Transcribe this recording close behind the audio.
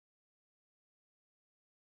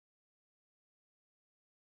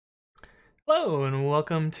Hello and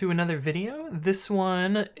welcome to another video. This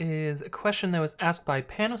one is a question that was asked by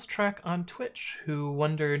Panostrack on Twitch, who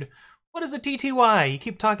wondered, what is a TTY? You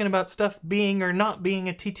keep talking about stuff being or not being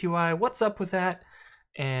a TTY. What's up with that?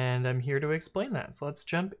 And I'm here to explain that, so let's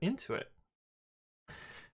jump into it.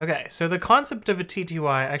 Okay, so the concept of a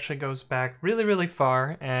TTY actually goes back really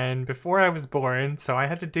far, and before I was born, so I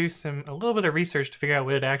had to do a little bit of research to figure out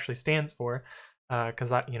what it actually stands for.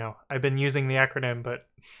 Because I've been using the acronym, but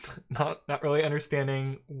not really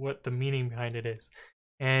understanding what the meaning behind it is.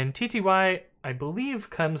 And TTY, I believe,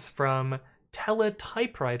 comes from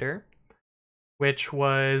teletypewriter, which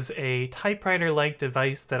was a typewriter-like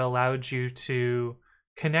device that allowed you to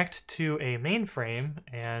connect to a mainframe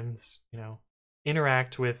and,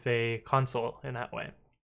 interact with a console in that way.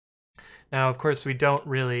 Now, of course, we don't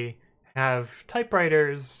really have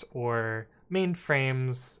typewriters or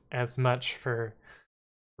mainframes as much for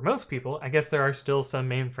most people. I guess there are still some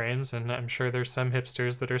mainframes, and I'm sure there's some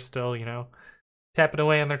hipsters that are still, tapping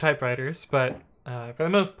away on their typewriters, but for the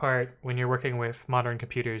most part, when you're working with modern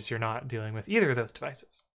computers, you're not dealing with either of those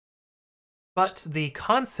devices. But the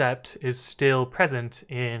concept is still present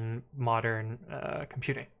in modern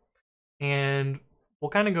computing. And we'll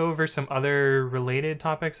kind of go over some other related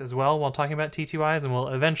topics as well while talking about TTYs, and we'll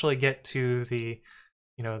eventually get to the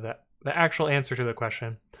actual answer to the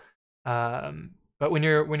question. But when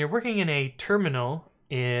you're working in a terminal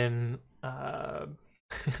in on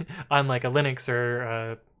like a Linux or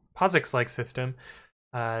a POSIX-like system,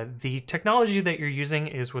 the technology that you're using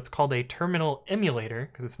is what's called a terminal emulator,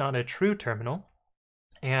 because it's not a true terminal.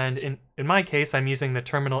 And in my case, I'm using the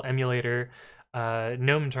terminal emulator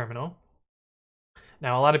GNOME terminal.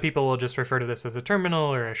 Now, a lot of people will just refer to this as a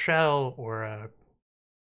terminal or a shell or a...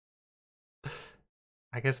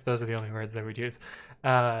 I guess those are the only words that we'd use.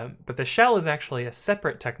 But the shell is actually a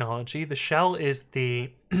separate technology. The shell is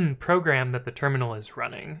the program that the terminal is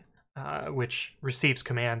running, which receives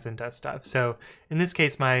commands and does stuff. So in this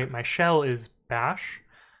case, my shell is bash,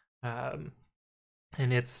 and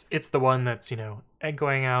it's the one that's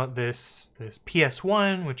echoing out this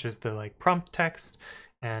PS1, which is the prompt text.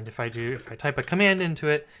 And if I type a command into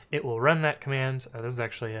it, it will run that command. This is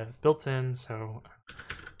actually a built-in, so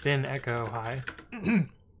bin echo hi.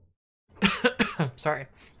 Sorry.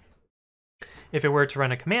 If it were to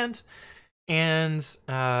run a command, and it's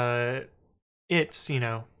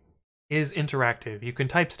is interactive. You can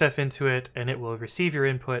type stuff into it, and it will receive your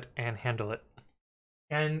input and handle it.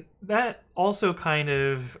 And that also kind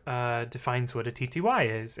of defines what a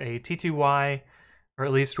TTY is. A TTY, or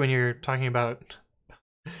at least when you're talking about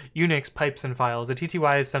Unix pipes and files, a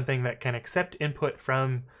TTY is something that can accept input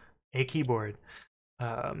from a keyboard.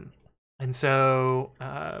 And so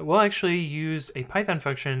we'll actually use a Python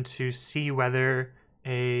function to see whether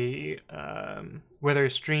a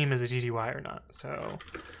stream is a TTY or not. So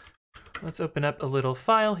let's open up a little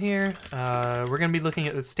file here. We're going to be looking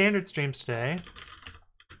at the standard streams today.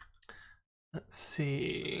 Let's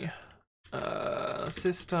see.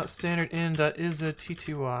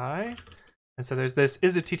 sys.standardin.isatty. And so there's this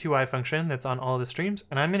isatty function that's on all the streams,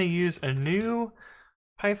 and I'm going to use a new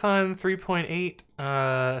Python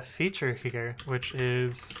 3.8 feature here, which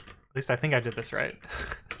is, at least I think I did this right.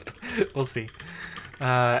 We'll see.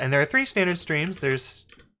 And there are 3 standard streams. There's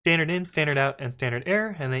standard in, standard out, and standard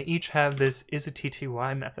error, and they each have this isatty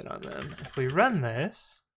method on them. If we run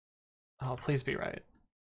this, oh, please be right.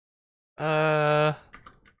 Oh,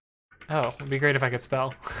 it'd be great if I could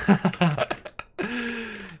spell.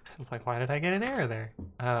 It's like, why did I get an error there?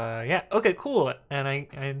 Yeah, okay, cool. And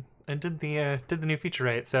I did the new feature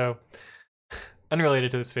right. So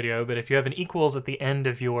unrelated to this video, but if you have an equals at the end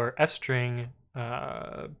of your f-string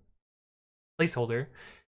placeholder,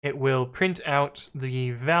 it will print out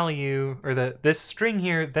the value, or this string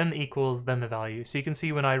here, then the equals, then the value. So you can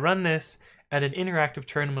see when I run this at an interactive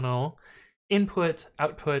terminal, input,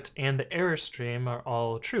 output, and the error stream are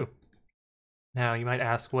all true. Now you might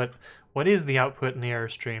ask, what is the output and the error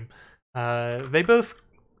stream? They both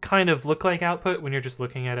kind of look like output when you're just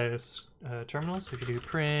looking at a terminal. So if you do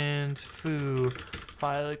print foo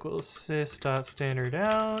file equals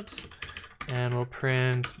sys.standardout, and we'll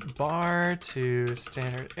print bar to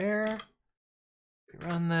standard error. We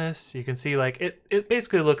run this, you can see it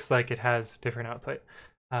basically looks like it has different output,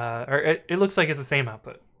 or it looks like it's the same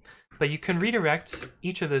output. But you can redirect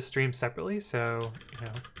each of those streams separately. So if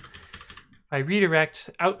I redirect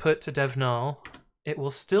output to dev null, it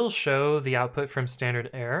will still show the output from standard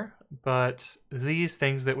error, but these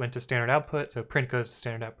things that went to standard output, so print goes to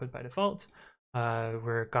standard output by default,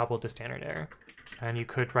 were gobbled to standard error. And you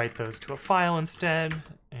could write those to a file instead,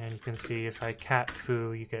 and you can see if I cat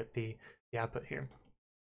foo, you get the output here.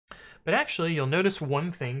 But actually, you'll notice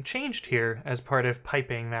one thing changed here as part of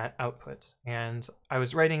piping that output. And I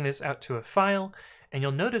was writing this out to a file, and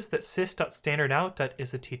you'll notice that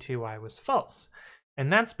sys.standardout.isatty was false.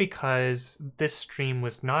 And that's because this stream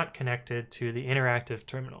was not connected to the interactive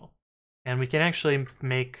terminal. And we can actually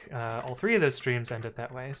make all three of those streams end up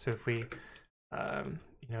that way. So if we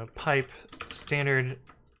pipe standard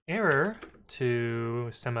error to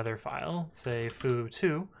some other file, say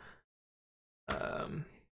foo2, I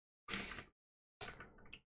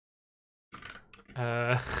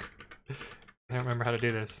don't remember how to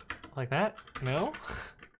do this. Like that? No?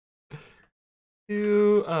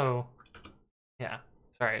 Oh. Yeah.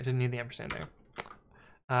 Sorry, I didn't need the ampersand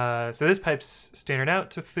there. So this pipes standard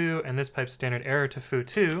out to foo, and this pipes standard error to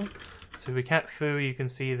foo2. So if we cat foo, you can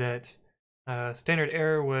see that standard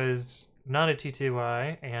error was not a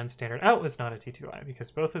TTY, and standard out was not a TTY,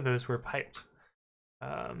 because both of those were piped.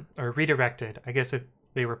 Or redirected. I guess if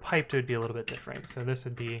they were piped, it would be a little bit different. So this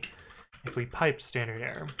would be, if we piped standard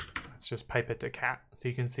error, let's just pipe it to cat. So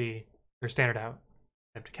you can see, or standard out,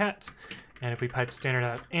 pipe to cat. And if we pipe standard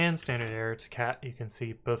out and standard error to cat, you can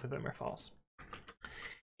see both of them are false.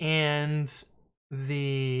 And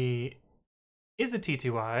the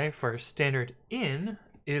isatty for standard in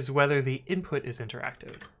is whether the input is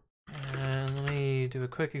interactive. And let me do a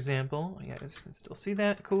quick example. You guys can still see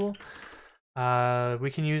that, cool. We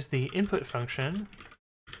can use the input function,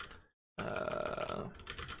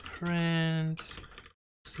 print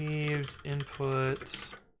received input,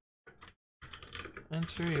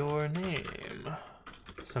 enter your name,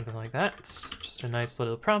 something like that. Just a nice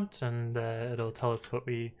little prompt, and it'll tell us what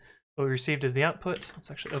we received as the output.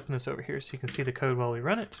 Let's actually open this over here so you can see the code while we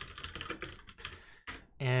run it.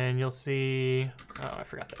 And you'll see, oh, I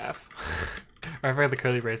forgot the F. Or I forgot the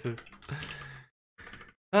curly braces.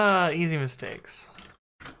 Easy mistakes.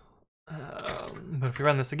 But if we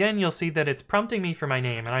run this again, you'll see that it's prompting me for my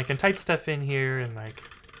name, and I can type stuff in here, and like,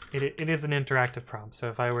 it is an interactive prompt. So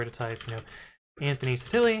if I were to type, Anthony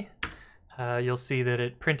Satilli, you'll see that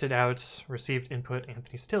it printed out received input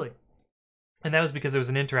Anthony Satilli. And that was because it was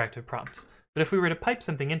an interactive prompt. But if we were to pipe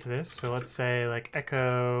something into this, so let's say like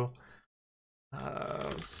echo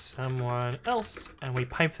someone else, and we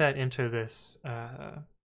pipe that into this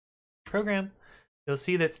program, you'll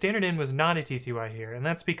see that standard in was not a TTY here, and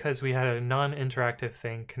that's because we had a non-interactive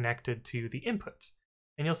thing connected to the input.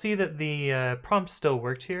 And you'll see that the prompt still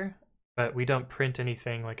worked here, but we don't print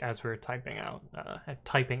anything like as we're typing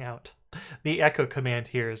out. The echo command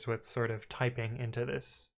here is what's sort of typing into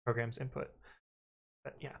this program's input.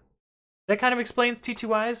 But yeah, that kind of explains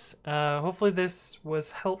TTYs. Hopefully this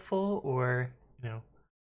was helpful, or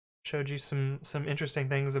showed you some interesting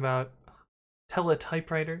things about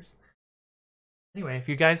teletypewriters. Anyway, if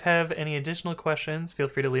you guys have any additional questions, feel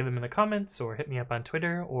free to leave them in the comments, or hit me up on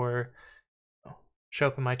Twitter, or show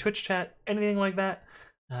up in my Twitch chat, anything like that.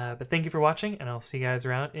 But thank you for watching, and I'll see you guys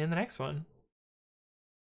around in the next one.